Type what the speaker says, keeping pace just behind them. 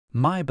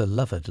My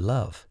beloved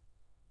love,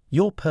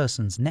 your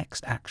person's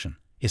next action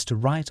is to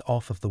write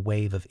off of the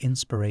wave of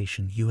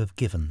inspiration you have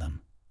given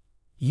them.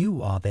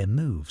 You are their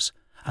moves,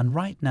 and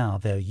right now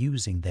they're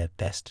using their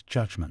best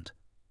judgment.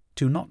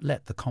 Do not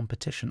let the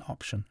competition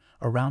option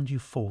around you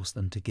force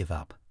them to give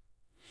up.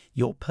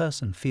 Your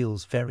person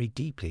feels very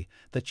deeply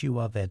that you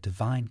are their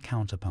divine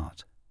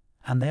counterpart,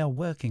 and they are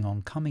working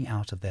on coming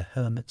out of their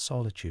hermit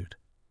solitude.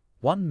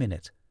 1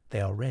 minute they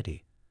are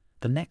ready,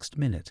 the next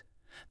minute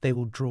they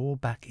will draw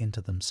back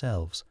into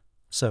themselves,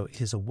 so it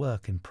is a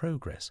work in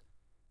progress.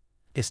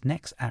 This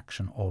next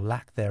action or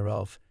lack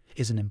thereof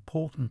is an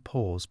important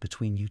pause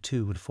between you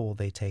two before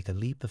they take a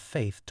leap of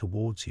faith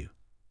towards you.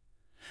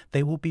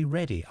 They will be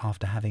ready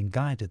after having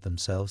guided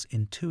themselves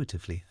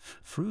intuitively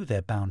through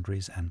their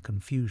boundaries and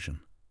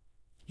confusion.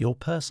 Your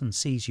person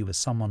sees you as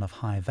someone of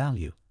high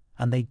value,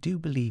 and they do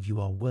believe you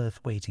are worth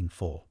waiting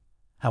for.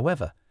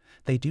 However,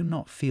 they do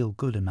not feel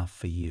good enough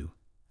for you,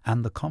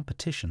 and the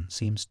competition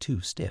seems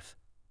too stiff.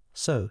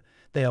 So,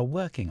 they are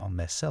working on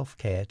their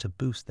self-care to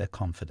boost their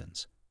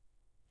confidence.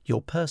 Your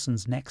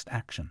person's next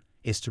action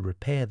is to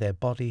repair their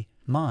body,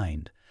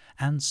 mind,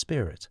 and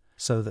spirit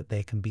so that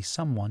they can be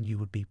someone you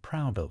would be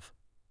proud of.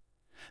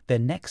 Their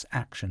next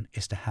action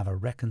is to have a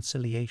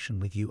reconciliation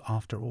with you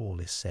after all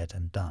is said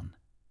and done.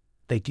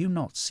 They do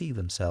not see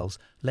themselves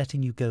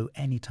letting you go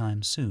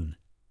anytime soon.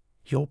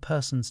 Your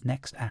person's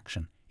next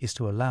action is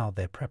to allow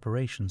their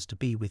preparations to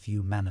be with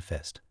you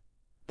manifest.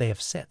 They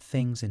have set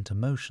things into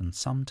motion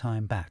some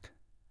time back,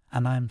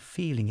 and I am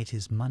feeling it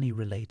is money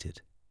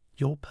related.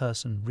 Your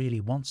person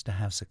really wants to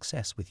have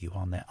success with you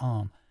on their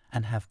arm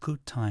and have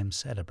good times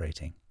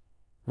celebrating.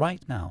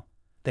 Right now,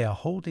 they are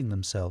holding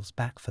themselves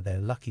back for their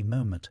lucky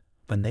moment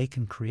when they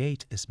can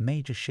create this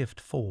major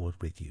shift forward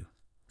with you,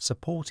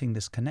 supporting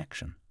this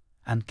connection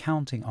and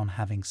counting on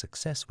having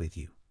success with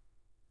you.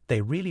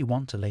 They really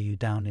want to lay you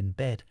down in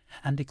bed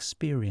and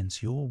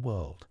experience your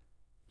world.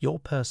 Your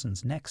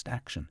person's next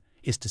action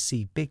is to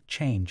see big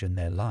change in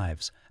their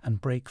lives and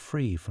break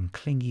free from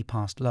clingy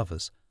past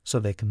lovers so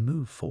they can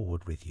move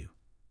forward with you.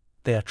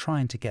 They are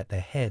trying to get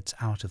their heads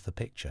out of the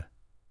picture.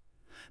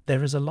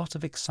 There is a lot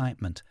of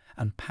excitement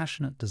and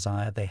passionate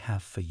desire they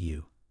have for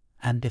you,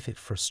 and if it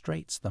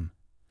frustrates them,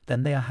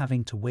 then they are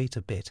having to wait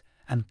a bit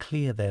and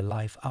clear their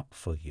life up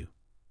for you.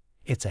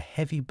 It's a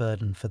heavy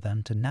burden for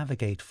them to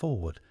navigate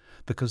forward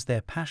because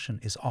their passion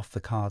is off the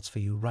cards for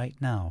you right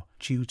now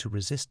due to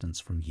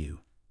resistance from you,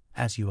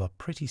 as you are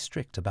pretty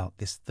strict about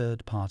this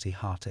third-party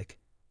heartache.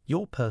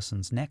 Your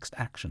person's next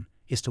action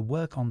is to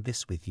work on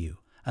this with you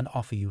and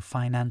offer you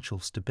financial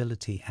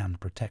stability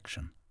and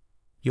protection.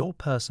 Your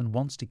person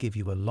wants to give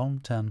you a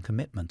long-term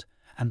commitment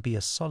and be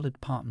a solid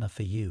partner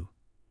for you.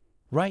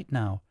 Right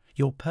now,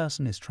 your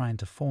person is trying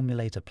to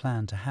formulate a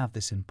plan to have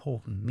this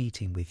important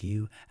meeting with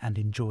you and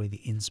enjoy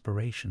the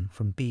inspiration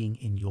from being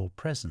in your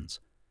presence.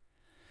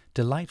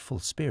 Delightful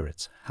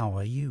spirits, how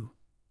are you?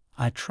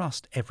 I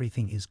trust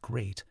everything is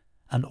great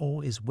and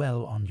all is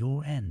well on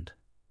your end.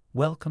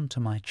 Welcome to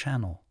my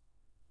channel.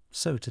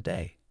 So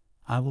today,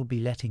 I will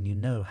be letting you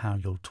know how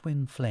your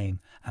twin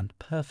flame and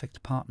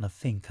perfect partner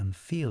think and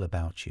feel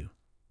about you.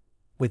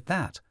 With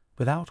that,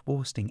 without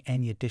wasting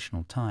any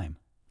additional time,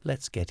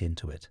 let's get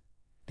into it.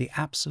 The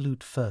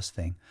absolute first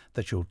thing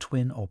that your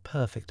twin or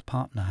perfect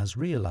partner has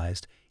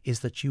realized is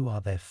that you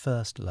are their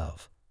first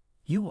love.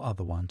 You are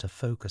the one to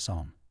focus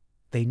on.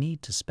 They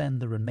need to spend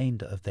the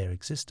remainder of their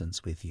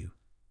existence with you.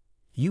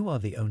 You are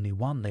the only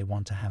one they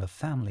want to have a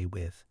family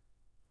with.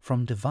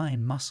 From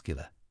Divine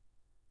Muscular.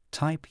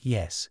 Type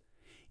yes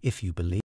if you believe.